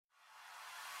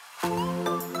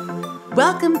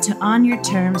Welcome to On Your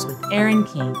Terms with Erin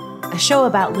King, a show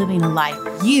about living a life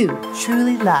you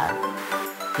truly love.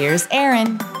 Here's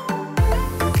Erin.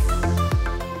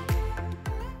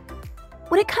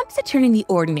 When it comes to turning the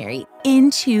ordinary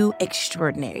into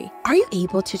extraordinary, are you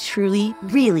able to truly,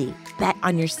 really bet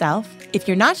on yourself? If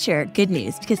you're not sure, good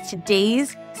news, because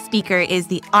today's speaker is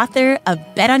the author of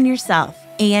Bet on Yourself,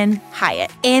 Ann Hiatt.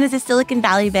 Ann is a Silicon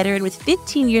Valley veteran with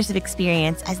 15 years of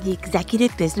experience as the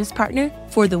executive business partner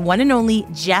for the one and only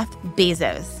Jeff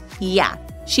Bezos. Yeah,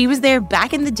 she was there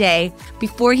back in the day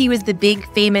before he was the big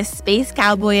famous space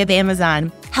cowboy of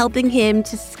Amazon, helping him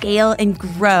to scale and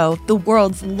grow the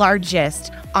world's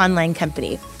largest online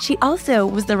company. She also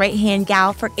was the right-hand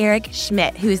gal for Eric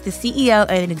Schmidt, who is the CEO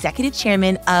and executive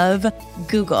chairman of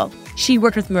Google. She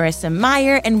worked with Marissa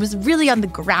Mayer and was really on the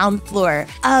ground floor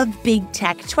of big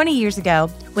tech 20 years ago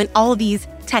when all these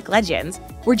tech legends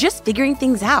were just figuring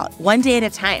things out one day at a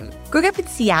time. Growing up in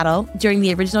Seattle during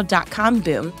the original dot-com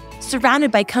boom,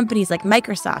 surrounded by companies like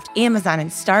Microsoft, Amazon, and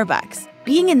Starbucks,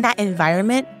 being in that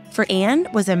environment for Ann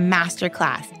was a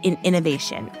masterclass in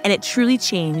innovation, and it truly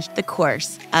changed the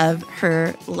course of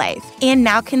her life. Ann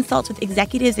now consults with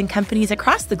executives and companies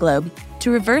across the globe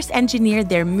to reverse engineer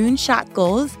their moonshot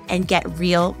goals and get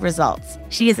real results.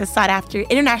 She is a sought-after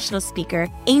international speaker,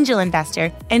 angel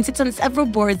investor, and sits on several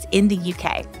boards in the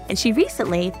UK. And she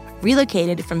recently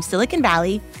relocated from Silicon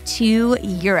Valley to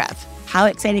Europe. How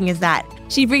exciting is that?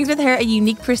 She brings with her a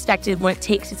unique perspective what it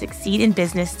takes to succeed in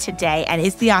business today and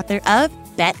is the author of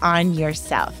Bet on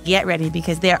Yourself. Get ready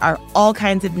because there are all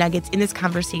kinds of nuggets in this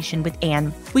conversation with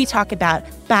Ann. We talk about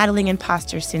battling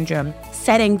imposter syndrome,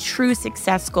 setting true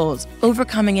success goals,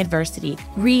 overcoming adversity,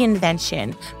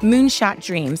 reinvention, moonshot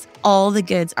dreams. All the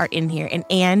goods are in here, and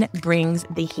Ann brings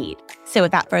the heat. So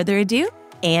without further ado,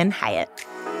 Ann Hiatt.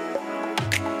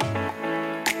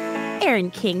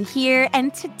 Erin King here,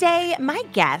 and today my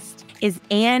guest is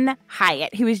Ann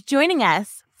Hiatt, who is joining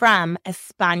us from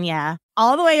España,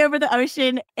 all the way over the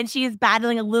ocean, and she is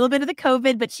battling a little bit of the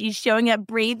COVID, but she's showing up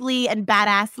bravely and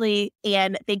badassly,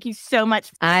 and thank you so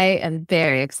much. I am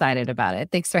very excited about it.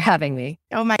 Thanks for having me.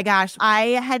 Oh my gosh,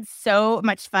 I had so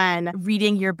much fun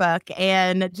reading your book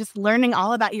and just learning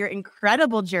all about your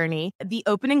incredible journey. The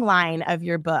opening line of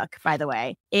your book, by the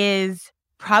way, is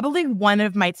probably one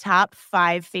of my top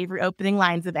 5 favorite opening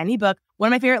lines of any book. One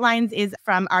of my favorite lines is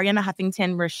from Arianna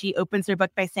Huffington, where she opens her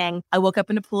book by saying, "I woke up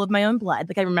in a pool of my own blood."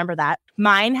 Like, I remember that.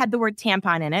 Mine had the word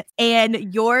tampon in it.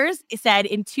 And yours said,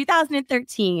 "In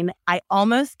 2013, I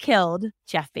almost killed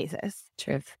Jeff Bezos."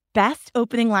 Truth. Best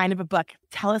opening line of a book.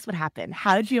 Tell us what happened.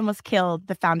 How did you almost kill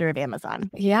the founder of Amazon?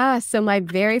 Yeah. So my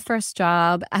very first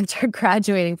job after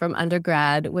graduating from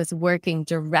undergrad was working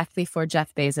directly for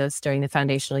Jeff Bezos during the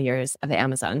foundational years of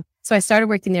Amazon. So I started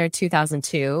working there in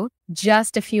 2002.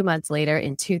 Just a few months later,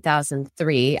 in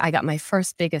 2003, I got my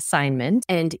first big assignment,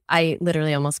 and I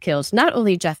literally almost killed not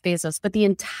only Jeff Bezos, but the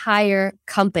entire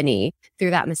company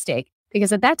through that mistake.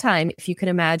 Because at that time, if you can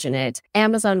imagine it,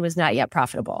 Amazon was not yet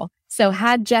profitable. So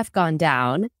had Jeff gone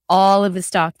down, all of the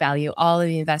stock value, all of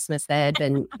the investments that had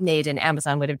been made in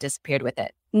Amazon would have disappeared with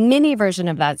it. Mini version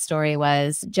of that story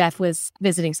was Jeff was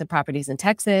visiting some properties in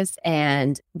Texas,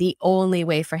 and the only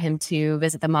way for him to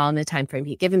visit them all in the time frame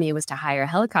he'd given me was to hire a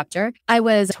helicopter. I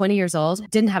was 20 years old,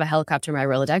 didn't have a helicopter in my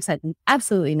Rolodex, had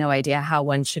absolutely no idea how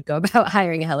one should go about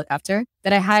hiring a helicopter,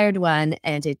 but I hired one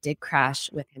and it did crash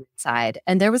with him inside.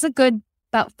 And there was a good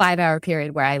about 5-hour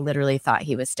period where I literally thought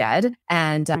he was dead.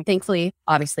 And thankfully,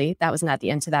 obviously, that was not the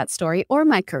end to that story or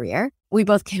my career. We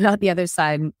both came out the other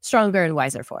side stronger and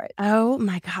wiser for it. Oh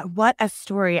my God, what a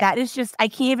story. That is just, I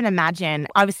can't even imagine.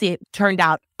 Obviously, it turned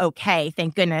out okay,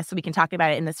 thank goodness. So we can talk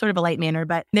about it in this sort of a light manner,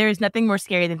 but there is nothing more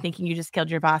scary than thinking you just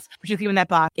killed your boss, particularly when that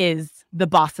boss is the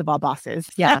boss of all bosses.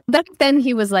 Yeah. Back then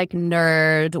he was like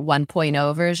nerd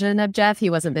 1.0 version of Jeff. He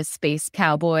wasn't this space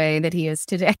cowboy that he is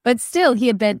today, but still he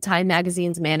had been Time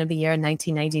Magazine's Man of the Year in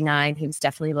 1999. He was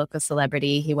definitely a local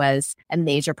celebrity. He was a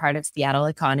major part of Seattle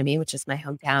economy, which is my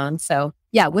hometown. So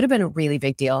yeah, it would have been a really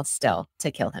big deal still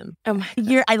to kill him.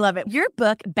 I love it. Your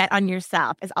book, Bet on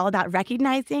Yourself, is all about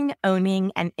recognizing,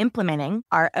 owning, and implementing,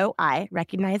 ROI,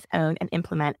 recognize, own, and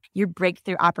implement your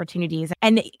breakthrough opportunities.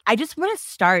 And I just want to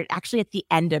start actually at the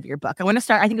end of your book. I want to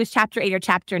start, I think it was chapter 8 or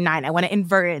chapter 9. I want to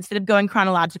invert it instead of going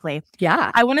chronologically.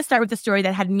 Yeah. I want to start with the story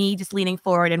that had me just leaning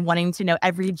forward and wanting to know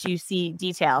every juicy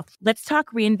detail. Let's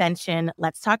talk reinvention.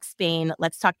 Let's talk Spain.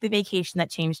 Let's talk the vacation that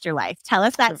changed your life. Tell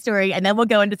us that story, and then we'll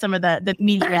go into some of the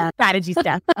media strategy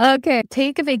stuff. Okay.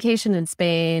 Take a vacation in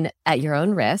Spain at your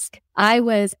own risk. I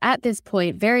was at this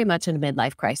point very much in a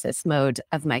midlife crisis mode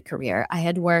of my career. I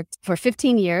had worked for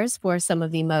 15 years for some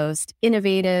of the most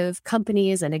innovative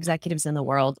companies and executives in the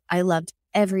world. I loved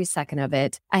every second of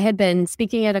it. I had been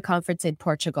speaking at a conference in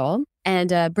Portugal,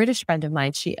 and a British friend of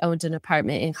mine, she owned an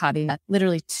apartment in Javi,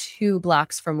 literally 2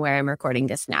 blocks from where I'm recording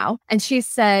this now. And she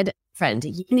said, "Friend,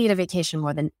 you need a vacation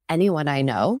more than anyone I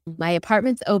know. My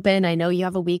apartment's open. I know you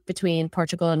have a week between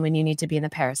Portugal and when you need to be in the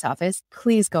Paris office.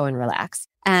 Please go and relax."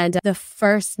 And the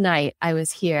first night I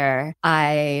was here,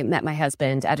 I met my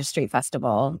husband at a street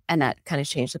festival, and that kind of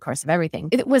changed the course of everything.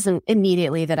 It wasn't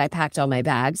immediately that I packed all my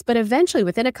bags, but eventually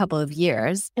within a couple of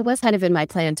years, it was kind of in my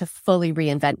plan to fully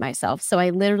reinvent myself. So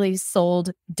I literally sold,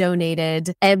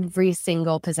 donated every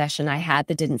single possession I had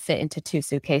that didn't fit into 2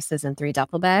 suitcases and 3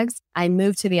 duffel bags. I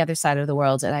moved to the other side of the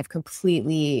world, and I've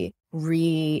completely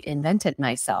reinvented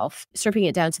myself, stripping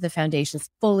it down to the foundations,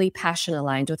 fully passion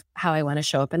aligned with how I want to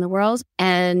show up in the world,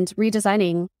 and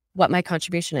redesigning what my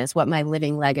contribution is, what my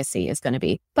living legacy is going to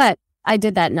be. But I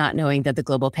did that not knowing that the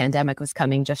global pandemic was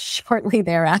coming just shortly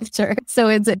thereafter. So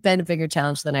it's been a bigger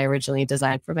challenge than I originally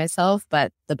designed for myself,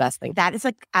 but the best thing. That is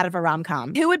like out of a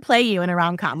rom-com. Who would play you in a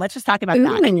rom-com? Let's just talk about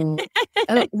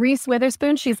that. Reese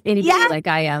Witherspoon, she's itty bitty like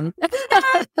I am.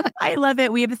 I love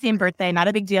it. We have the same birthday. Not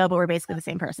a big deal, but we're basically the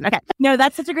same person. Okay. No,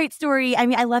 that's such a great story. I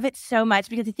mean, I love it so much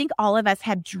because I think all of us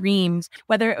had dreams,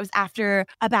 whether it was after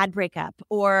a bad breakup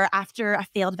or after a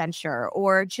failed venture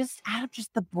or just out of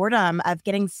just the boredom of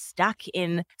getting stuck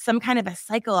in some kind of a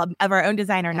cycle of our own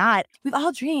design or not. We've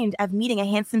all dreamed of meeting a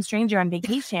handsome stranger on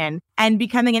vacation and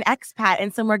becoming an expat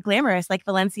in somewhere glamorous like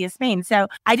Valencia, Spain. So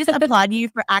I just applaud you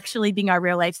for actually being our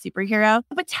real life superhero.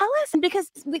 But tell us, because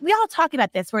we all talk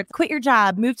about this, where it's quit your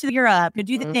job, move to Europe,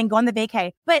 do the thing, go on the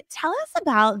vacay. But tell us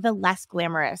about the less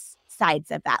glamorous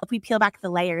sides of that. If we peel back the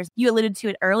layers, you alluded to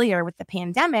it earlier with the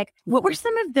pandemic. What were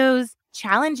some of those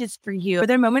challenges for you? Were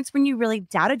there moments when you really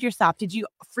doubted yourself? Did you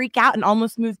freak out and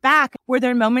almost move back? Were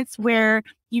there moments where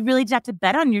you really did have to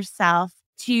bet on yourself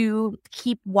to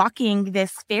keep walking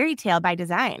this fairy tale by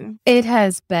design? It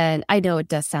has been, I know it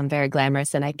does sound very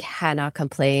glamorous and I cannot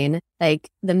complain. Like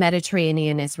the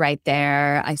Mediterranean is right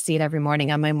there. I see it every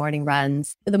morning on my morning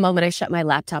runs. The moment I shut my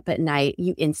laptop at night,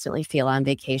 you instantly feel on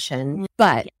vacation.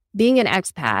 But being an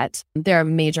expat, there are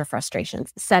major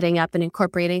frustrations. Setting up and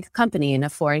incorporating a company in a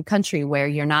foreign country where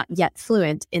you're not yet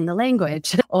fluent in the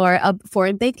language or a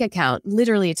foreign bank account.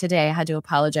 Literally today, I had to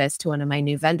apologize to one of my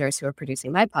new vendors who are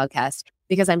producing my podcast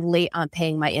because I'm late on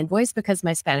paying my invoice because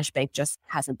my Spanish bank just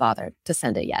hasn't bothered to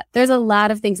send it yet. There's a lot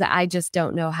of things that I just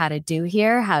don't know how to do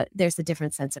here. How there's a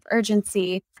different sense of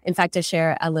urgency. In fact, I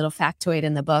share a little factoid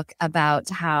in the book about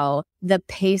how the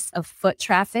pace of foot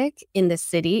traffic in the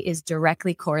city is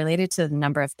directly correlated to the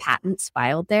number of patents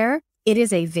filed there. It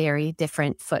is a very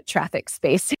different foot traffic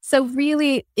space. So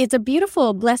really, it's a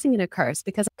beautiful blessing and a curse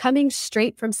because coming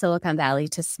straight from Silicon Valley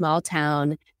to small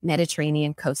town,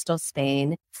 Mediterranean coastal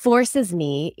Spain forces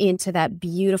me into that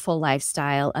beautiful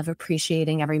lifestyle of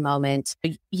appreciating every moment.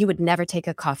 You would never take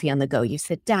a coffee on the go. You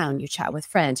sit down, you chat with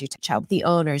friends, you chat with the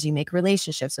owners, you make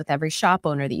relationships with every shop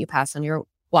owner that you pass on your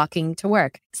walking to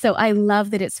work. So I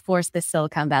love that it's forced the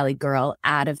Silicon Valley girl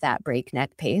out of that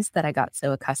breakneck pace that I got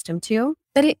so accustomed to.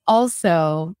 But it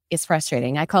also is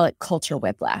frustrating. I call it culture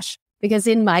whiplash because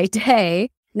in my day,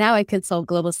 now I consult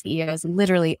global CEOs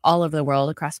literally all over the world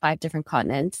across 5 different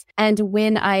continents. And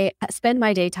when I spend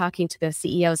my day talking to those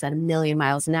CEOs at 1,000,000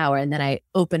 miles an hour, and then I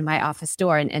open my office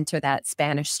door and enter that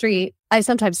Spanish street, I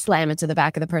sometimes slam into the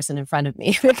back of the person in front of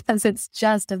me because it's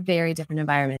just a very different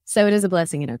environment. So it is a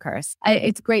blessing and a curse.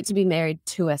 It's great to be married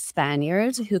to a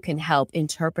Spaniard who can help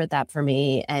interpret that for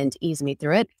me and ease me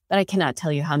through it. But I cannot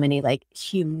tell you how many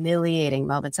humiliating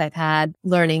moments I've had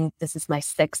learning this is my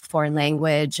 6th foreign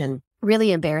language and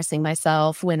really embarrassing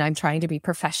myself when I'm trying to be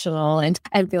professional and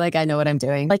feel like I know what I'm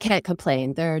doing. I can't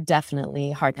complain. There are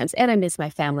definitely hard times. And I miss my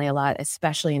family a lot,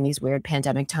 especially in these weird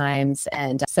pandemic times.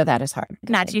 And so that is hard.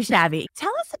 Not too shabby.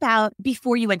 Tell us about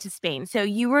before you went to Spain. So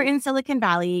you were in Silicon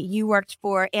Valley. You worked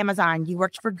for Amazon. You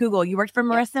worked for Google. You worked for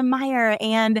Marissa Mayer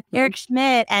and Eric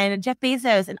Schmidt and Jeff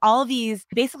Bezos and all of these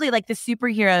basically like the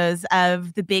superheroes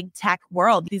of the big tech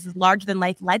world. These larger than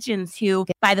life legends who,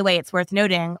 by the way, it's worth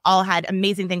noting, all had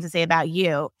amazing things to say about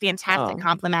you. Fantastic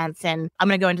compliments. And I'm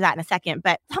going to go into that in a second.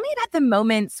 But tell me about the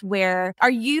moments where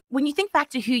when you think back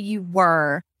to who you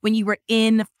were when you were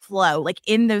in flow, like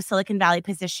in those Silicon Valley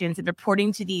positions and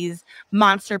reporting to these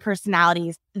monster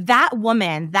personalities, that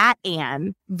woman, that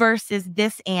Ann versus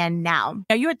this Ann now,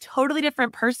 are you a totally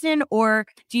different person, or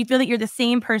do you feel that you're the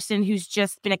same person who's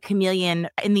just been a chameleon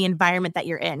in the environment that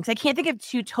you're in? Because I can't think of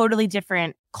two totally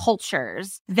different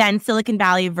cultures than Silicon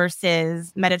Valley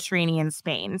versus Mediterranean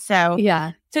Spain. So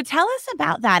Yeah. So tell us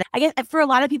about that. I guess for a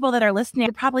lot of people that are listening,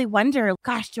 they probably wonder,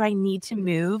 gosh, do I need to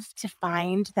move to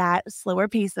find that slower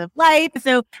pace of life?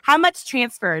 So how much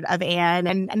transferred of Ann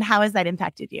and how has that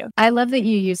impacted you? I love that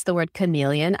you use the word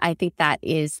chameleon. I think that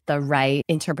is the right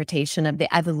interpretation of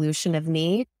the evolution of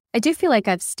me. I do feel like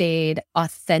I've stayed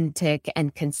authentic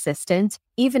and consistent,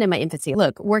 even in my infancy.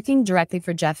 Look, working directly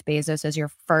for Jeff Bezos as your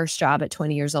first job at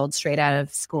 20 years old, straight out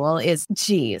of school is,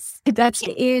 geez, that's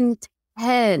intense.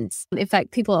 In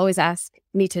fact, people always ask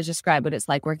me to describe what it's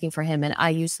like working for him, and I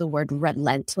use the word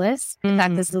relentless. In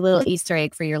fact, this is a little Easter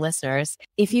egg for your listeners.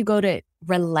 If you go to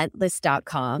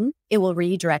relentless.com, it will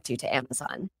redirect you to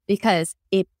Amazon, because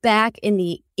back in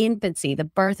the infancy, the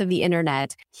birth of the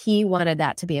internet, he wanted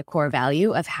that to be a core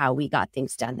value of how we got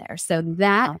things done there. So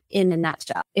that in a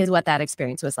nutshell is what that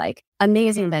experience was like.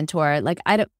 Amazing mentor. Like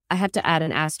I have to add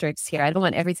an asterisk here. I don't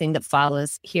want everything that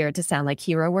follows here to sound like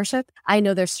hero worship. I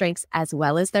know their strengths as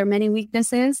well as their many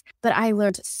weaknesses, but I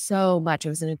learned so much. It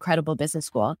was an incredible business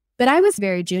school. But I was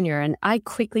very junior and I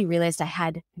quickly realized I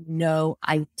had no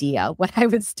idea what I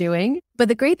was doing. But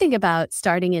the great thing about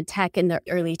starting in tech in the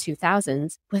early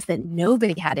 2000s was that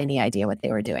nobody had any idea what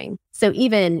they were doing. So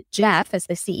even Jeff, as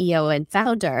the CEO and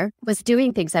founder, was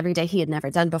doing things every day he had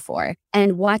never done before.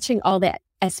 And watching all the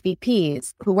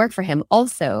SVPs who work for him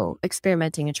also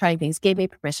experimenting and trying things gave me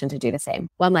permission to do the same.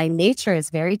 While my nature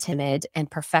is very timid and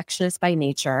perfectionist by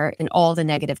nature in all the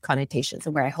negative connotations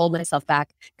and where I hold myself back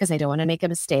because I don't want to make a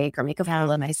mistake or make a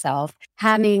fool of myself,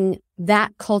 having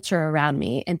that culture around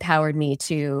me empowered me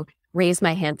to raise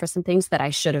my hand for some things that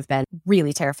I should have been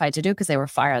really terrified to do because they were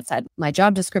far outside my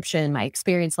job description, my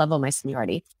experience level, my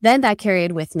seniority. Then that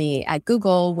carried with me at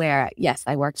Google, where, yes,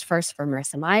 I worked first for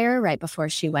Marissa Mayer right before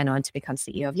she went on to become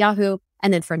CEO of Yahoo.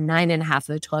 And then for 9.5 of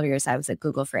the 12 years, I was at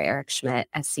Google for Eric Schmidt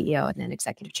as CEO and then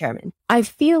executive chairman. I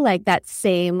feel like that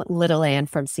same little Ann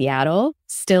from Seattle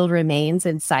still remains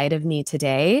inside of me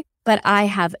today, but I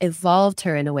have evolved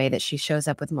her in a way that she shows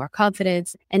up with more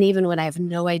confidence. And even when I have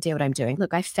no idea what I'm doing,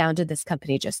 look, I founded this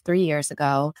company just 3 years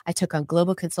ago. I took on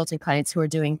global consulting clients who are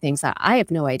doing things that I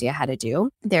have no idea how to do.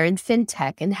 They're in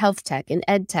fintech and health tech and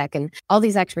ed tech and all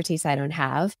these expertise I don't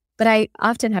have. But I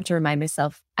often have to remind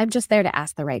myself, I'm just there to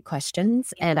ask the right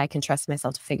questions and I can trust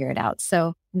myself to figure it out.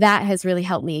 So that has really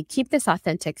helped me keep this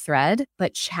authentic thread,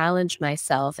 but challenge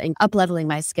myself and up-leveling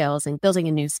my skills and building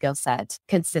a new skill set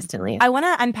consistently. I want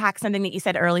to unpack something that you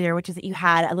said earlier, which is that you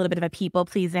had a little bit of a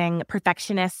people-pleasing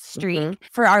perfectionist streak.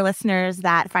 For our listeners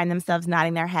that find themselves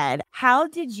nodding their head, how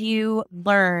did you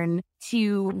learn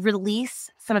to release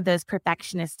some of those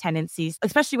perfectionist tendencies,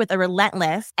 especially with a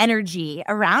relentless energy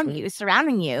around you,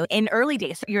 surrounding you in early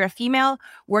days? So you're a female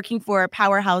working for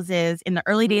powerhouses in the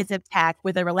early days of tech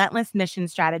with a relentless mission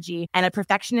strategy and a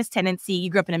perfectionist tendency.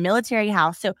 You grew up in a military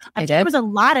house. So there was a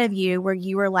lot of you where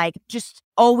you were like just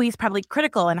always probably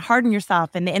critical and hard on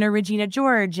yourself, and the inner Regina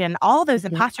George and all those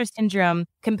imposter syndrome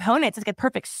components. It's like a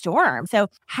perfect storm. So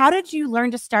how did you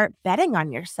learn to start betting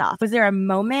on yourself? Was there a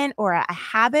moment or a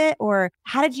habit, or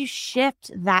how did you shift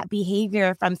that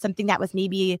behavior from something that was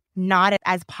maybe not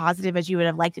as positive as you would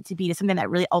have liked it to be to something that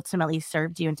really ultimately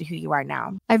served you into who you are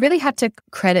now? I really have to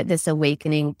credit this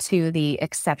awakening to the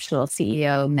exceptional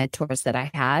CEO mentors that I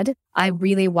had. I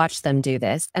really watched them do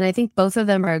this. And I think both of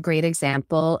them are a great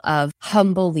example of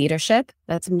humble leadership.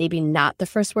 That's maybe not the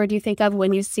first word you think of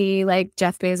when you see like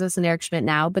Jeff Bezos and Eric Schmidt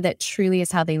now, but that truly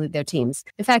is how they lead their teams.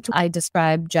 In fact, I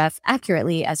describe Jeff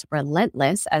accurately as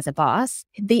relentless as a boss.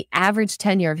 The average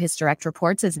tenure of his direct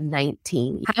reports is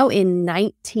 19. How in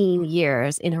 19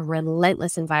 years in a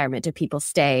relentless environment do people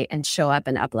stay and show up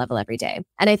and up level every day?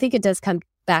 And I think it does come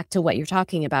back to what you're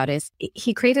talking about is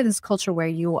he created this culture where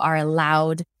you are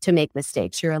allowed to make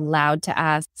mistakes. You're allowed to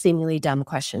ask seemingly dumb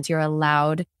questions. You're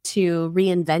allowed to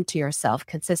reinvent yourself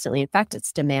consistently. In fact,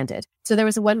 it's demanded. So there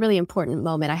was one really important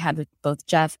moment I had with both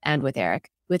Jeff and with Eric.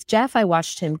 With Jeff, I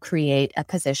watched him create a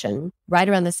position right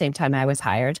around the same time I was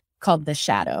hired called the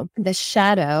Shadow. The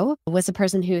Shadow was a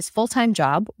person whose full-time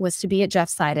job was to be at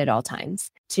Jeff's side at all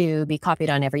times, to be copied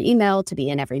on every email, to be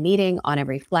in every meeting, on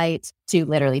every flight, to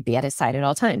literally be at his side at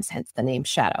all times, hence the name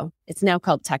Shadow. It's now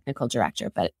called Technical Director,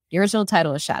 but the original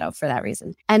title is Shadow for that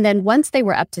reason. And then once they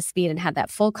were up to speed and had that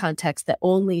full context that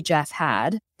only Jeff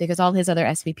had, because all his other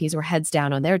SVPs were heads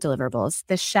down on their deliverables,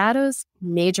 the Shadow's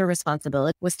major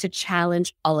responsibility was to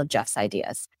challenge all of Jeff's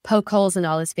ideas, poke holes in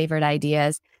all his favorite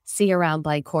ideas, see around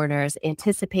blank corners,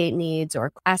 anticipate needs,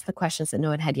 or ask the questions that no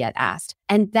one had yet asked.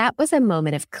 And that was a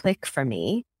moment of click for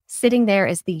me, sitting there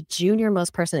as the junior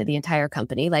most person at the entire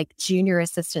company, like junior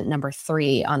assistant number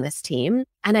 3 on this team.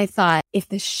 And I thought, if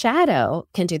the Shadow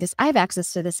can do this, I have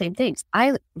access to the same things.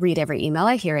 I read every email,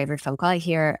 I hear every phone call,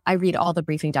 I read all the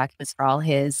briefing documents for all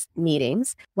his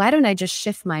meetings. Why don't I just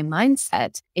shift my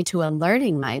mindset into a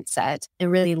learning mindset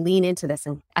and really lean into this?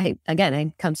 And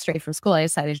I come straight from school. I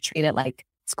decided to treat it like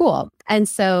school. And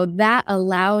so that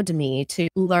allowed me to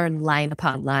learn line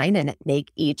upon line and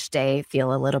make each day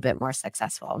feel a little bit more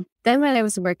successful. Then when I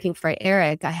was working for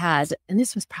Eric, I had, and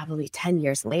this was probably 10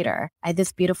 years later, I had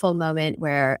this beautiful moment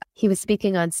where he was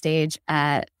speaking on stage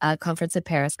at a conference in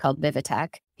Paris called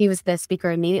Vivitech. He was the speaker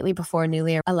immediately before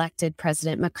newly elected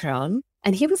President Macron.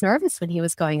 And he was nervous when he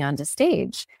was going on to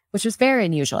stage, which was very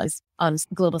unusual. He's on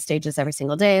global stages every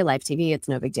single day, live TV, it's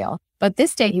no big deal. But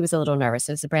this day he was a little nervous.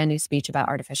 It was a brand new speech about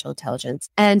artificial intelligence.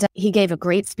 And he gave a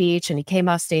great speech and he came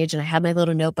off stage and I had my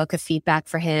little notebook of feedback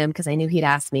for him because I knew he'd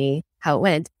ask me how it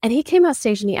went. And he came off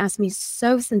stage and he asked me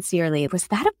so sincerely, was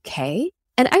that okay?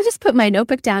 And I just put my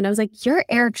notebook down. I was like, you're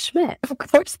Eric Schmidt. Of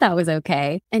course that was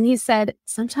okay. And he said,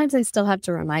 sometimes I still have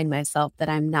to remind myself that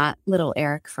I'm not little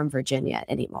Eric from Virginia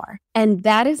anymore. And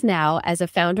that is now, as a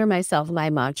founder myself, my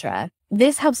mantra.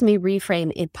 This helps me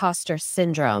reframe imposter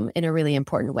syndrome in a really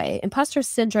important way. Imposter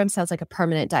syndrome sounds like a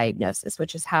permanent diagnosis,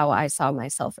 which is how I saw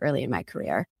myself early in my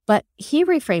career. But he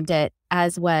reframed it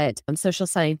as what social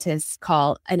scientists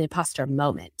call an imposter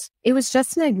moment. It was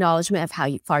just an acknowledgement of how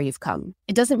far you've come.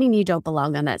 It doesn't mean you don't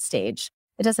belong on that stage.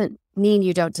 It doesn't mean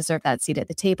you don't deserve that seat at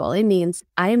the table. It means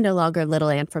I am no longer little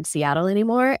Ann from Seattle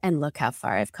anymore, and look how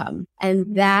far I've come.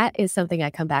 And that is something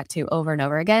I come back to over and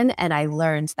over again. And I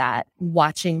learned that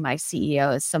watching my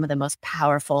CEOs, some of the most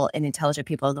powerful and intelligent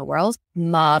people in the world,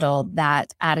 model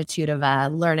that attitude of a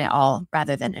learn it all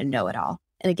rather than a know it all.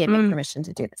 And it gave me permission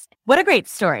to do this. What a great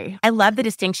story. I love the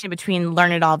distinction between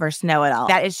learn it all versus know it all.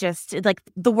 That is just like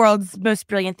the world's most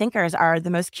brilliant thinkers are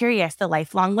the most curious, the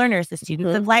lifelong learners, the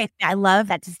students of life. I love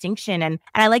that distinction. And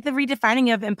I like the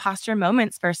redefining of imposter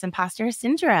moments versus imposter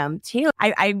syndrome too.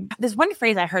 There's one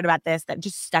phrase I heard about this that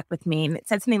just stuck with me. And it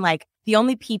said something like, the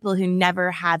only people who never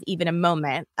have even a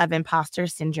moment of imposter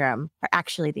syndrome are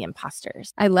actually the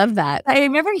imposters. I love that. I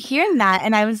remember hearing that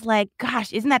and I was like,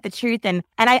 gosh, isn't that the truth? And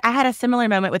I had a similar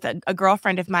moment with a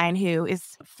girlfriend of mine who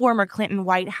is former Clinton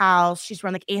White House. She's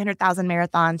run like 800,000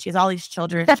 marathons. She has all these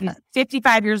children. She's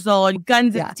 55 years old,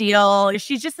 guns of steel.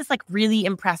 She's just this like really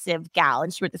impressive gal.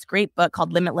 And she wrote this great book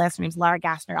called Limitless. Her name's Lara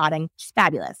Gassner-Otting. She's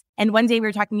fabulous. And one day we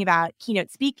were talking about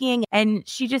keynote speaking and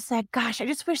she just said, gosh, I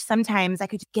just wish sometimes I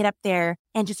could just get up there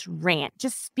and just rant,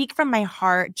 just speak from my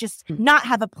heart, just not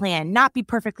have a plan, not be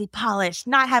perfectly polished,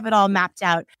 not have it all mapped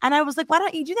out. And I was like, why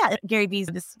don't you do that? Gary Vee's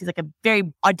is like a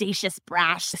very audacious,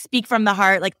 brash, speak from the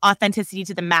heart, like authenticity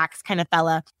to the max kind of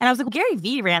fella. And I was like, well, Gary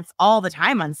Vee rants all the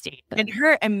time on stage. And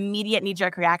her immediate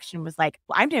knee-jerk reaction was like,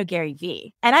 well, I'm no Gary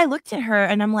Vee. And I looked at her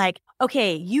and I'm like,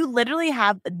 okay, you literally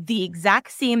have the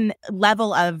exact same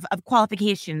level of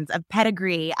qualifications, of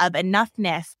pedigree, of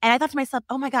enoughness. And I thought to myself,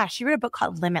 oh my gosh, she wrote a book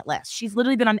called Limitless. She's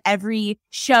literally been on every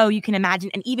show you can imagine.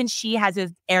 And even she has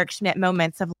those Eric Schmidt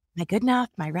moments of, am I good enough?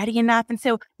 Am I ready enough? And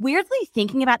so weirdly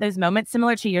thinking about those moments,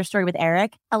 similar to your story with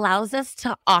Eric, allows us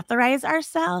to authorize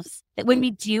ourselves that when we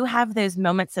do have those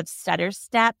moments of stutter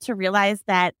step, to realize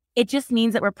that it just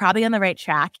means that we're probably on the right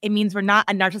track. It means we're not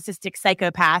a narcissistic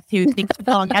psychopath who thinks we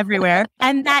belong everywhere.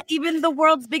 And that even the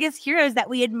world's biggest heroes that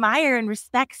we admire and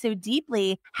respect so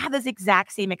deeply have those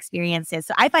exact same experiences.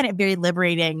 So I find it very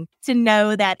liberating to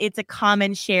know that it's a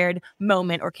common shared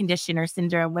moment or condition or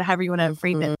syndrome, whatever you want to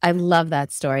frame it. I love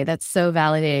that story. That's so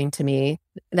validating to me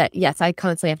that, yes, I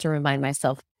constantly have to remind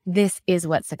myself, this is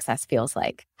what success feels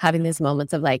like. Having these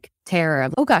moments of like terror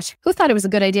of, oh gosh, who thought it was a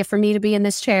good idea for me to be in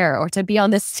this chair or to be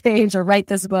on this stage or write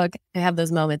this book? I have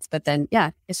those moments, but then, yeah,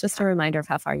 it's just a reminder of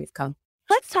how far you've come.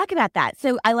 Let's talk about that.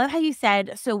 So I love how you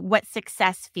said, so what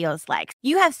success feels like.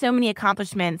 You have so many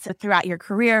accomplishments throughout your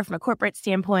career from a corporate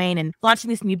standpoint and launching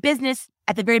this new business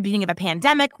at the very beginning of a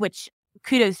pandemic, which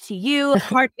kudos to you.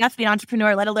 Hard enough to be an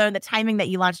entrepreneur, let alone the timing that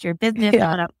you launched your business. I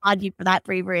want to applaud you for that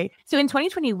bravery. So in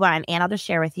 2021, and I'll just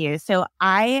share with you. So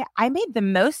I made the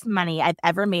most money I've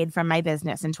ever made from my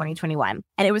business in 2021.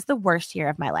 And it was the worst year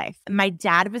of my life. My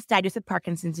dad was diagnosed with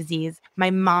Parkinson's disease.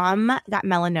 My mom got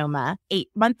melanoma.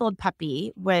 8-month-old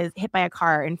puppy was hit by a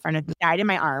car in front of me, died in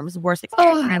my arms. Worst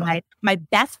experience of my life. My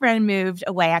best friend moved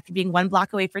away after being 1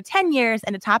 block away for 10 years.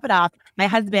 And to top it off, my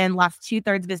husband lost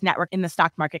 2/3 of his network in the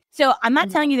stock market. So I'm not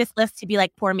telling you this list to be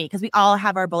like, poor me, because we all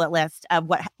have our bullet list of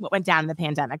what went down in the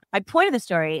pandemic. My point of the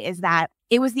story is that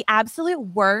it was the absolute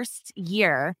worst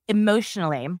year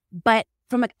emotionally, but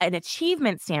from an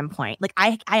achievement standpoint, like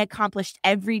I accomplished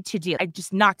every to-do. I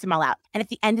just knocked them all out. And at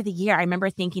the end of the year, I remember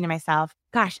thinking to myself,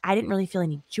 gosh, I didn't really feel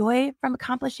any joy from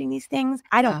accomplishing these things.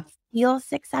 I don't feel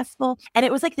successful. And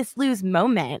it was like this lose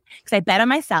moment because I bet on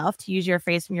myself, to use your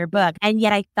phrase from your book, and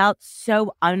yet I felt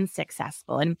so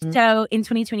unsuccessful. And so in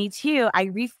 2022, I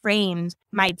reframed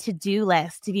my to-do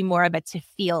list to be more of a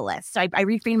to-feel list. So I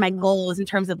reframed my goals in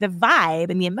terms of the vibe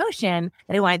and the emotion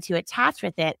that I wanted to attach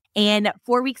with it. And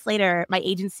 4 weeks later, my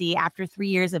agency, after 3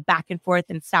 years of back and forth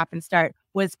and stop and start,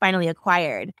 was finally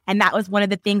acquired. And that was one of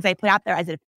the things I put out there as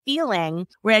a feeling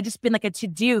where I'd just been like a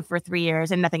to-do for 3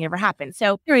 years and nothing ever happened.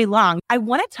 So very long. I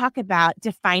want to talk about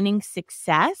defining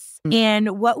success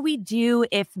and what we do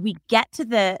if we get to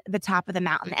the top of the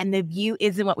mountain and the view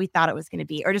isn't what we thought it was going to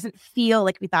be or doesn't feel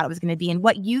like we thought it was going to be, and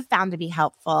what you found to be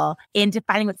helpful in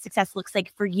defining what success looks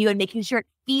like for you and making sure it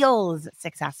feels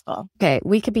successful. Okay,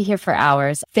 we could be here for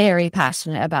hours. Very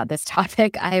passionate about this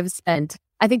topic.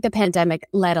 I think the pandemic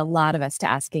led a lot of us to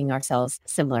asking ourselves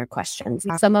similar questions.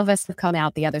 Some of us have come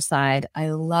out the other side.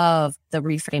 I love the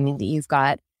reframing that you've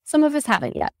got. Some of us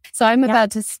haven't yet. So I'm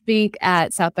about to speak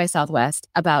at South by Southwest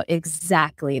about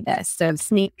exactly this. So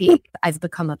sneak peek, I've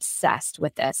become obsessed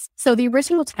with this. So the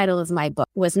original title of my book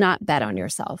was not Bet on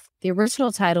Yourself. The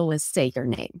original title was Say Your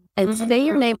Name. And Say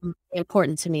Your Name is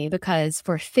important to me because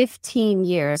for 15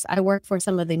 years, I worked for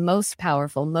some of the most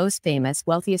powerful, most famous,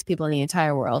 wealthiest people in the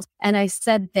entire world. And I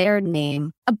said their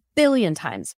name a billion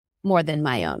times more than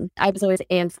my own. I was always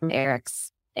Ann from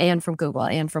Eric's, and from Google,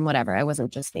 and from whatever. I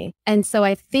wasn't just me. And so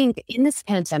I think in this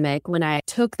pandemic, when I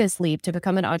took this leap to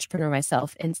become an entrepreneur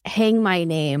myself and hang my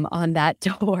name on that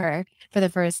door for the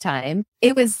first time,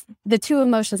 it was the two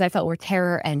emotions I felt were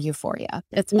terror and euphoria.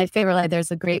 It's my favorite line.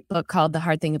 There's a great book called The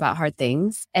Hard Thing About Hard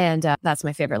Things. And that's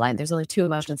my favorite line. There's only two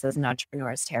emotions as an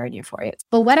entrepreneur: is terror and euphoria.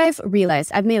 But what I've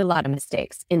realized, I've made a lot of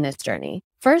mistakes in this journey.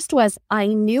 First was I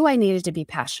knew I needed to be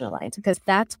passionate because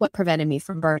that's what prevented me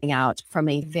from burning out from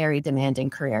a very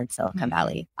demanding career in Silicon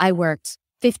Valley. I worked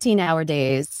 15-hour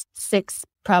days, 6,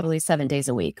 probably 7 days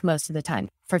a week, most of the time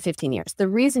for 15 years. The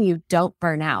reason you don't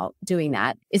burn out doing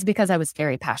that is because I was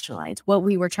very passionate. What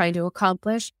we were trying to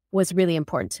accomplish was really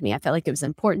important to me. I felt like it was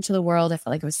important to the world. I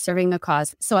felt like it was serving the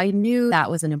cause. So I knew that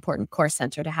was an important core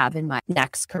center to have in my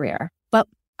next career. But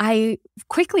I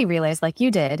quickly realized, like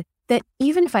you did, that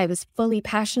even if I was fully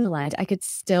passionate, I could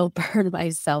still burn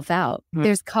myself out.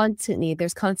 There's constant need,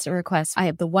 there's constant requests. I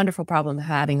have the wonderful problem of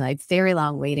having like very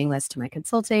long waiting lists to my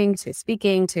consulting, to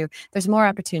speaking, to there's more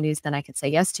opportunities than I could say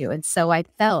yes to. And so I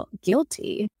felt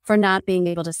guilty for not being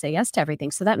able to say yes to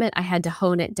everything. So that meant I had to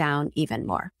hone it down even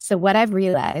more. So what I've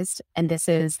realized, and this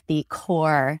is the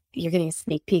core, you're getting a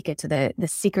sneak peek into the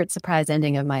secret surprise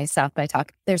ending of my South by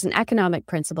talk. There's an economic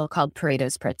principle called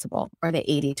Pareto's principle, or the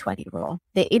 80-20 rule.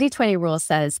 The 80-20 rule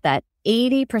says that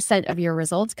 80% of your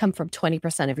results come from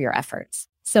 20% of your efforts.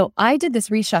 So I did this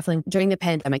reshuffling during the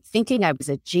pandemic, thinking I was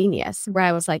a genius, where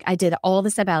I was like, I did all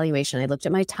this evaluation. I looked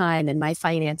at my time and my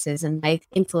finances and my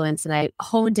influence, and I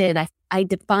honed in. I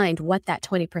defined what that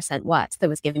 20% was that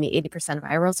was giving me 80% of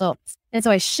my results. And so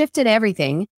I shifted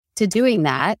everything to doing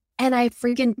that. And I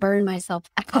freaking burned myself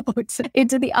out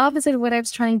into the opposite of what I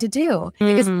was trying to do.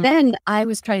 Because then I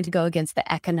was trying to go against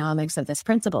the economics of this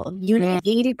principle. You need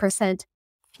 80%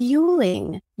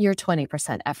 fueling your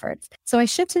 20% efforts. So I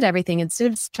shifted everything.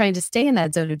 Instead of trying to stay in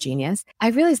that zone of genius, I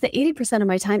realized that 80% of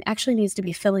my time actually needs to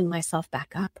be filling myself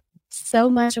back up. So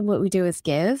much of what we do is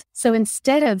give. So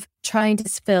instead of trying to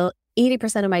fill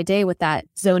 80% of my day with that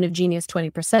zone of genius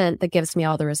 20% that gives me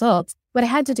all the results, what I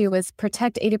had to do was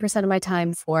protect 80% of my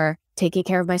time for taking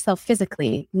care of myself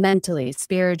physically, mentally,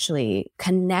 spiritually,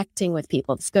 connecting with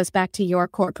people. This goes back to your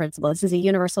core principle. This is a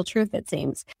universal truth, it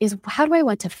seems, is how do I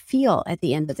want to feel at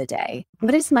the end of the day?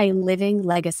 What is my living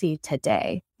legacy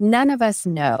today? None of us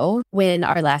know when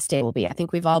our last day will be. I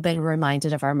think we've all been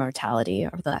reminded of our mortality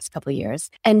over the last couple of years.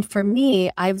 And for me,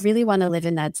 I really want to live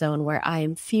in that zone where I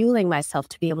am fueling myself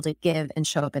to be able to give and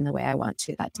show up in the way I want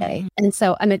to that day. And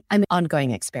so I'm an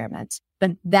ongoing experiment.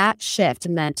 But that shift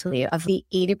mentally of the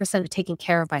 80% of taking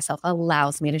care of myself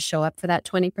allows me to show up for that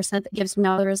 20% that gives me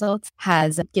all the results,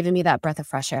 has given me that breath of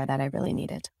fresh air that I really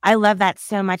needed. I love that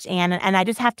so much, Anne. And I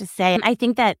just have to say, I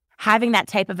think that having that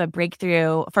type of a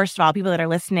breakthrough, first of all, people that are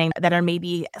listening that are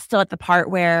maybe still at the part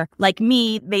where, like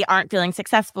me, they aren't feeling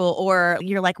successful, or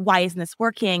you're like, why isn't this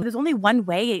working? There's only one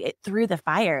way through the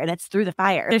fire, and it's through the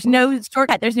fire. There's no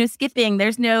shortcut. There's no skipping.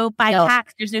 There's no five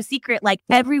hacks. There's no secret. Like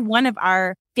every one of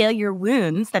our failure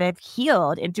wounds that have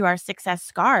healed into our success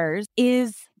scars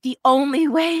is the only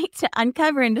way to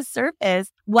uncover and to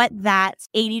surface what that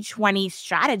 80-20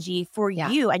 strategy for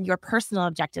you and your personal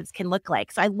objectives can look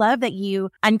like. So I love that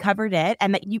you uncovered it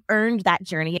and that you earned that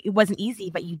journey. It wasn't easy,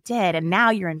 but you did. And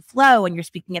now you're in flow and you're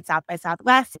speaking at South by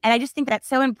Southwest. And I just think that's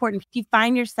so important. If you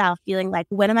find yourself feeling like,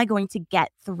 when am I going to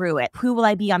get through it? Who will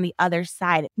I be on the other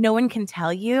side? No one can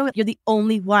tell you. You're the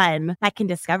only one that can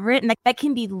discover it. And that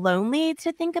can be lonely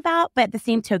to think about. But at the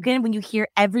same token, when you hear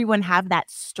everyone have that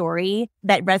story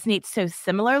that resonates so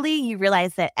similarly, you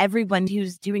realize that everyone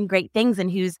who's doing great things and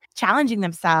who's challenging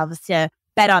themselves to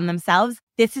bet on themselves,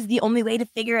 this is the only way to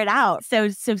figure it out. So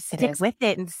stick with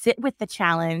it and sit with the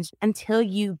challenge until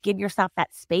you give yourself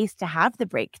that space to have the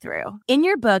breakthrough. In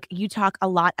your book, you talk a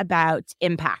lot about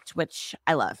impact, which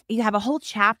I love. You have a whole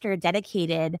chapter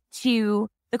dedicated to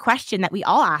the question that we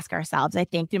all ask ourselves, I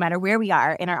think, no matter where we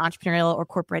are in our entrepreneurial or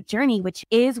corporate journey, which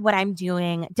is, what I'm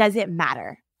doing, does it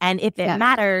matter? And if it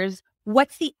matters,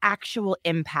 what's the actual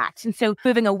impact? And so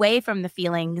moving away from the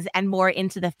feelings and more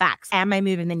into the facts. Am I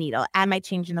moving the needle? Am I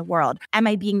changing the world? Am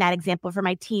I being that example for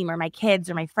my team or my kids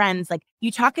or my friends? Like,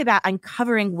 you talk about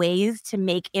uncovering ways to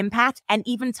make impact and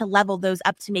even to level those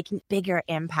up to making bigger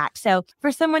impact. So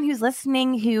for someone who's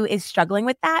listening who is struggling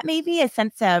with that, maybe a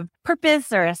sense of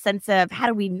purpose or a sense of how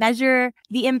do we measure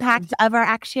the impact of our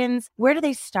actions, where do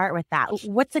they start with that?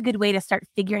 What's a good way to start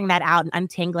figuring that out and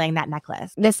untangling that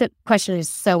necklace? This question is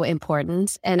so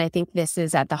important. And I think this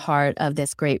is at the heart of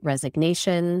this great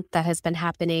resignation that has been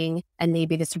happening, and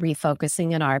maybe this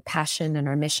refocusing on our passion and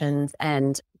our missions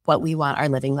and what we want our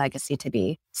living legacy to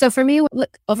be. So for me,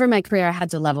 look, over my career, I had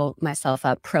to level myself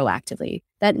up proactively.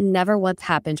 That never once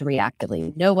happened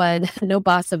reactively. No one, no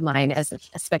boss of mine, as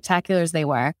spectacular as they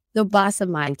were, no boss of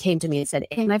mine came to me and said,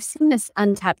 "Ann, I've seen this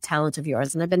untapped talent of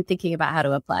yours and I've been thinking about how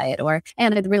to apply it." Or,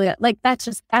 "And I'd really like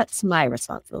that's my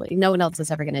responsibility. No one else is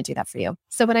ever going to do that for you."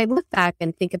 So when I look back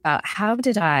and think about how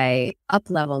did I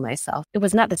up-level myself, it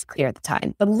was not this clear at the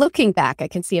time. But looking back, I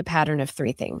can see a pattern of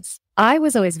three things. I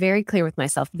was always very clear with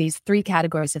myself, these three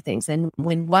categories of things. And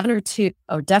when one or two,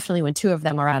 or definitely when two of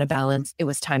them are out of balance, it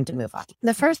was time to move on.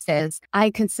 The first is I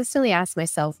consistently ask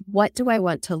myself, what do I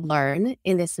want to learn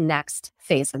in this next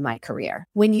phase of my career?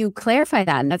 When you clarify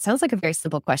that, and that sounds like a very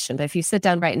simple question, but if you sit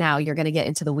down right now, you're going to get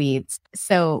into the weeds.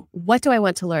 So what do I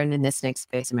want to learn in this next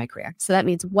phase of my career? So that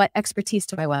means, what expertise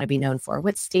do I want to be known for?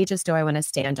 What stages do I want to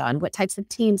stand on? What types of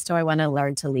teams do I want to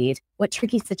learn to lead? What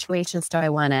tricky situations do I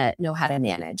want to know how to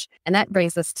manage? And that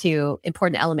brings us to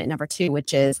important element number two,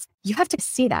 which is you have to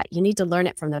see that. You need to learn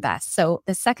it from the best. So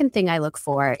the second thing I look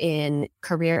for in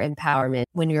career empowerment,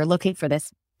 when you're looking for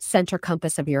this center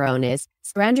compass of your own, is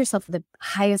surround yourself with the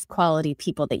highest quality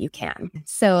people that you can.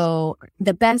 So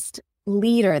the best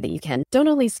leader that you can. Don't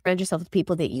only surround yourself with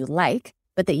people that you like,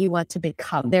 but that you want to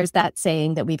become. There's that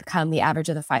saying that we become the average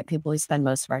of the 5 people we spend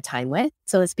most of our time with.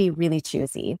 So let's be really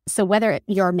choosy. So whether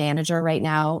your manager right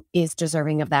now is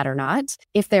deserving of that or not,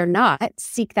 if they're not,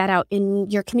 seek that out in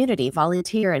your community,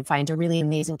 volunteer and find a really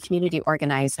amazing community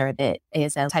organizer that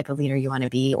is a type of leader you want to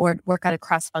be, or work on a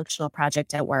cross-functional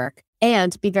project at work.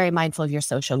 And be very mindful of your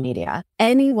social media.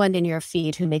 Anyone in your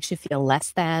feed who makes you feel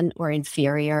less than or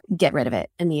inferior, get rid of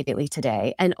it immediately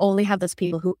today. And only have those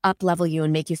people who up-level you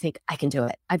and make you think, I can do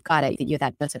it. I've got it. You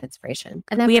that dose of inspiration.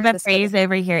 And then we have a phrase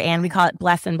over here, and we call it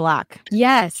bless and block.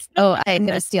 Yes. Oh, I'm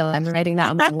going to steal it. I'm writing that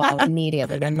on my wall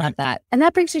immediately. I love that. And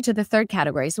that brings you to the third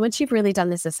category. So once you've really done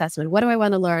this assessment, what do I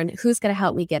want to learn? Who's going to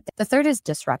help me get there? The third is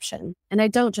disruption. And I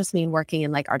don't just mean working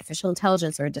in like artificial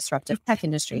intelligence or a disruptive tech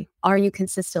industry. Are you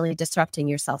consistently disrupting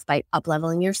yourself by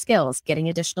up-leveling your skills, getting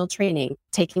additional training,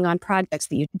 taking on projects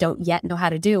that you don't yet know how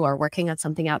to do, or working on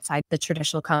something outside the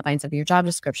traditional confines of your job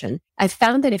description? I've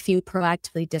found that if you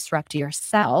proactively disrupt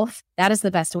yourself, that is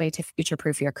the best way to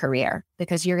future-proof your career,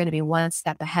 because you're going to be one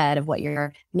step ahead of what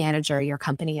your manager, your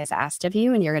company has asked of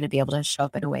you, and you're going to be able to show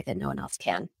up in a way that no one else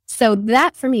can. So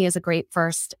that for me is a great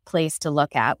first place to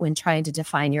look at when trying to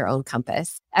define your own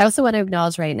compass. I also want to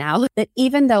acknowledge right now that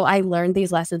even though I learned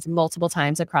these lessons multiple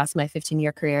times across my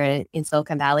 15-year career in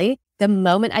Silicon Valley, the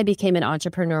moment I became an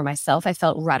entrepreneur myself, I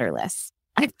felt rudderless.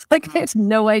 I had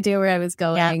no idea where I was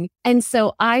going. Yeah. And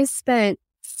so I spent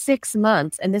 6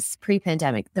 months, and this is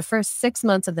pre-pandemic, the first 6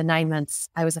 months of the 9 months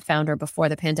I was a founder before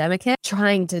the pandemic hit,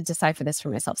 trying to decipher this for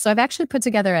myself. So I've actually put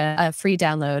together a free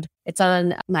download. It's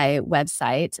on my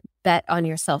website,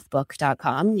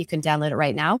 betonyourselfbook.com. You can download it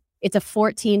right now. It's a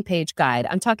 14-page guide.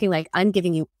 I'm talking like I'm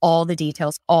giving you all the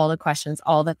details, all the questions,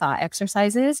 all the thought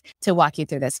exercises to walk you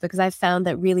through this, because I've found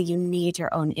that really you need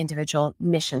your own individual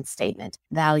mission statement,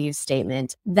 value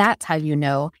statement. That's how you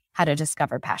know how to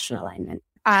discover passion alignment.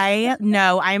 I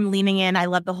know I'm leaning in. I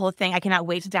love the whole thing. I cannot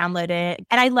wait to download it.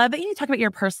 And I love that you talk about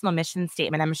your personal mission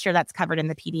statement. I'm sure that's covered in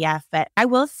the PDF, but I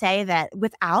will say that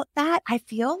without that, I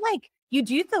feel like you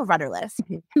do feel rudderless.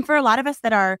 And for a lot of us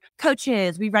that are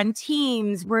coaches, we run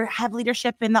teams, we have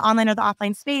leadership in the online or the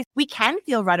offline space, we can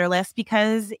feel rudderless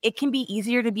because it can be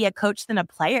easier to be a coach than a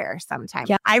player sometimes.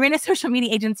 Yeah. I ran a social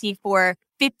media agency for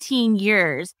 15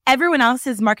 years. Everyone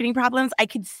else's marketing problems, I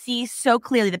could see so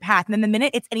clearly the path. And then the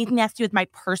minute it's anything that has to do with my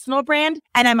personal brand,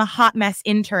 and I'm a hot mess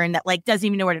intern that like doesn't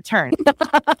even know where to turn.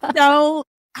 So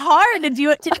hard to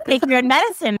do it, to take your own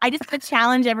medicine. I just want to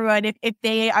challenge everyone, if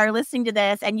they are listening to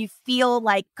this and you feel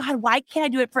like, God, why can't I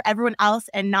do it for everyone else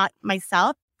and not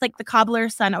myself? It's like the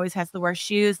cobbler's son always has the worst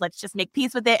shoes. Let's just make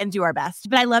peace with it and do our best.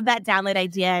 But I love that download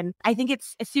idea. And I think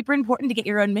it's super important to get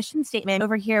your own mission statement.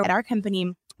 Over here at our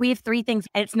company, we have 3 things,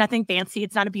 and it's nothing fancy.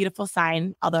 It's not a beautiful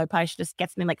sign, although I probably should just get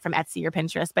something like from Etsy or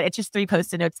Pinterest, but it's just 3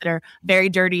 Post-it notes that are very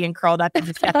dirty and curled up and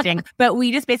disgusting. But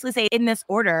we just basically say in this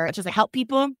order, it's just like help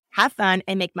people, have fun,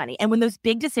 and make money. And when those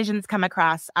big decisions come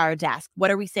across our desk,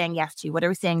 what are we saying yes to? What are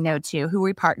we saying no to? Who are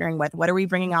we partnering with? What are we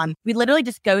bringing on? We literally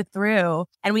just go through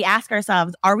and we ask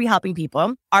ourselves, are we helping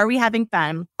people? Are we having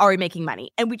fun? Are we making money?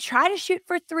 And we try to shoot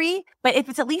for 3, but if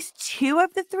it's at least 2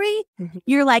 of the 3,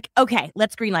 you're like, okay,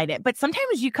 let's greenlight it. But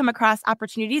sometimes you come across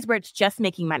opportunities where it's just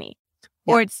making money.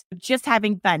 Or it's just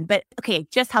having fun. But okay,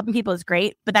 just helping people is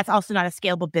great, but that's also not a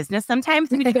scalable business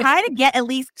sometimes. We try to get at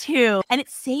least 2. And it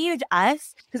saved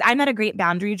us, because I'm not a great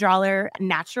boundary drawer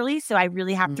naturally. So I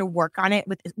really have to work on it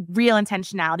with real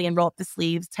intentionality and roll up the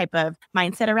sleeves type of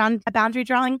mindset around a boundary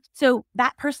drawing. So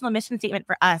that personal mission statement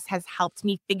for us has helped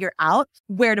me figure out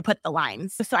where to put the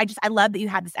lines. So I love that you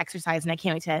had this exercise, and I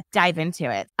can't wait to dive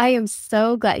into it. I am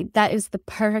so glad. That is the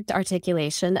perfect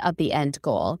articulation of the end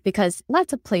goal, because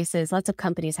lots of places, lots of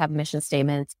companies have mission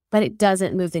statements, but it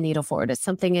doesn't move the needle forward. It's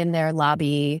something in their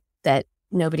lobby that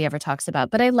nobody ever talks about.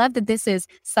 But I love that this is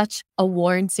such a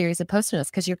worn series of Post-it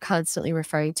notes, because you're constantly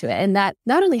referring to it. And that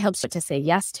not only helps you to say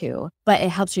yes to, but it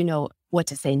helps you know what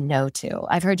to say no to.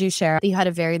 I've heard you share you had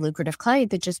a very lucrative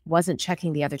client that just wasn't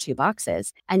checking the other 2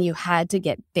 boxes, and you had to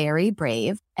get very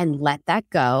brave and let that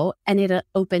go. And it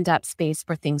opened up space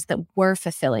for things that were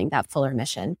fulfilling that fuller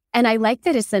mission. And I like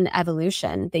that it's an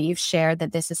evolution, that you've shared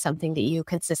that this is something that you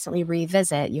consistently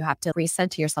revisit. You have to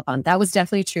recenter yourself on. That was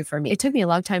definitely true for me. It took me a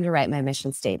long time to write my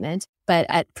mission statement, but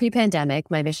at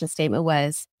pre-pandemic, my mission statement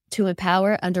was to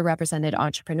empower underrepresented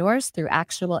entrepreneurs through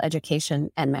actionable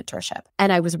education and mentorship.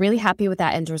 And I was really happy with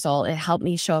that end result. It helped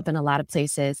me show up in a lot of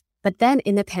places. But then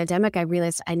in the pandemic, I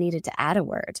realized I needed to add a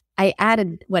word. I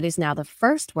added what is now the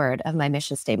first word of my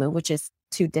mission statement, which is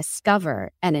to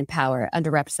discover and empower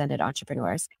underrepresented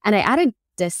entrepreneurs. And I added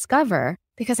discover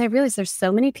because I realized there's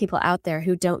so many people out there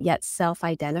who don't yet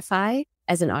self-identify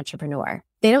as an entrepreneur.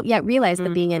 They don't yet realize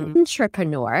that being an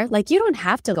entrepreneur, like you don't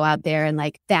have to go out there and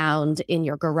like found in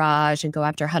your garage and go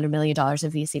after $100 million of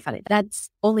VC funding.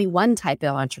 That's only one type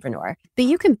of entrepreneur. But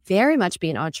you can very much be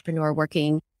an entrepreneur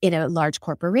working in a large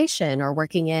corporation or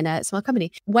working in a small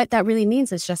company. What that really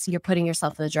means is just you're putting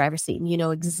yourself in the driver's seat and you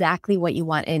know exactly what you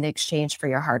want in exchange for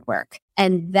your hard work.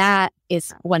 And that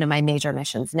is one of my major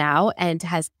missions now, and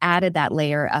has added that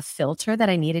layer of filter that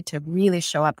I needed to really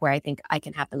show up where I think I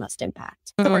can have the most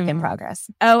impact. It's a work in progress.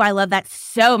 Oh, I love that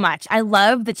so much. I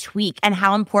love the tweak and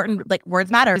how important like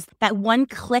words matter. That one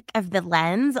click of the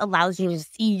lens allows you to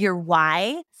see your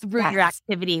why through your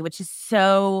activity, which is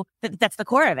so, that's the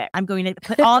core of it. I'm going to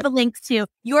put all the links to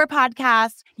your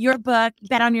podcast, your book,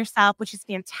 Bet on Yourself, which is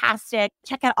fantastic.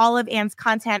 Check out all of Ann's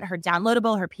content, her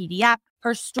downloadable, her PDF,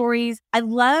 her stories. I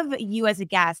love you as a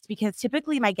guest because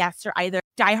typically my guests are either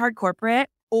diehard corporate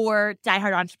or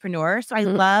diehard entrepreneur. So I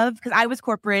love, because I was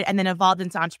corporate and then evolved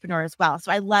into entrepreneur as well.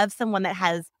 So I love someone that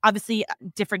has obviously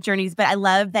different journeys, but I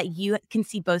love that you can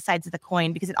see both sides of the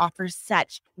coin because it offers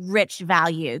such rich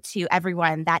value to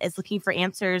everyone that is looking for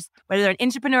answers, whether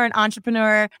they're an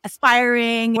entrepreneur,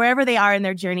 aspiring, wherever they are in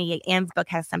their journey. Ann's book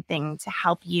has something to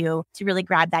help you to really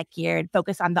grab that gear and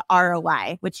focus on the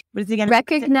ROI, which was again,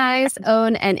 recognize,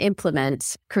 own, and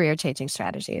implement career-changing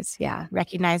strategies. Yeah.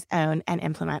 Recognize, own, and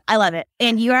implement. I love it.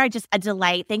 And you are just a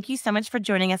delight. Thank you so much for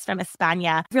joining us from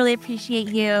España. Really appreciate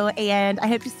you. And I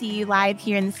hope to see you live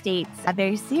here in the the States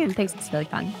very soon. Thanks. It's really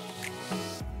fun.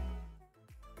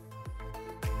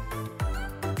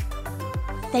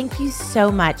 Thank you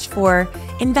so much for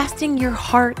investing your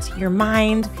heart, your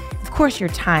mind, of course, your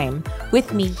time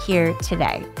with me here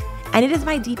today. And it is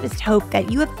my deepest hope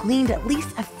that you have gleaned at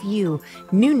least a few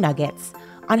new nuggets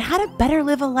on how to better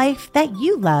live a life that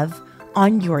you love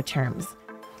on your terms.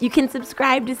 You can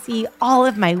subscribe to see all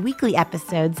of my weekly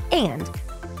episodes, and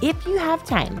if you have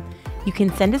time, you can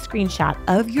send a screenshot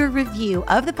of your review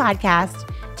of the podcast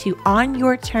to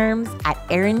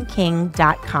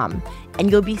onyourterms@erinking.com, and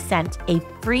you'll be sent a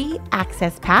free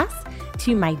access pass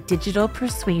to my Digital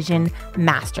Persuasion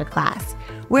Masterclass,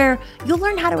 where you'll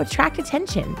learn how to attract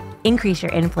attention, increase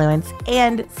your influence,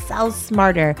 and sell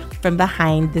smarter from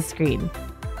behind the screen.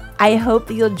 I hope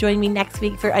that you'll join me next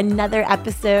week for another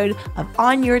episode of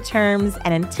On Your Terms,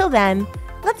 and until then,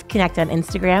 let's connect on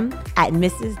Instagram at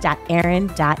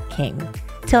mrs.erin.king.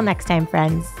 Till next time,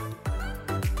 friends.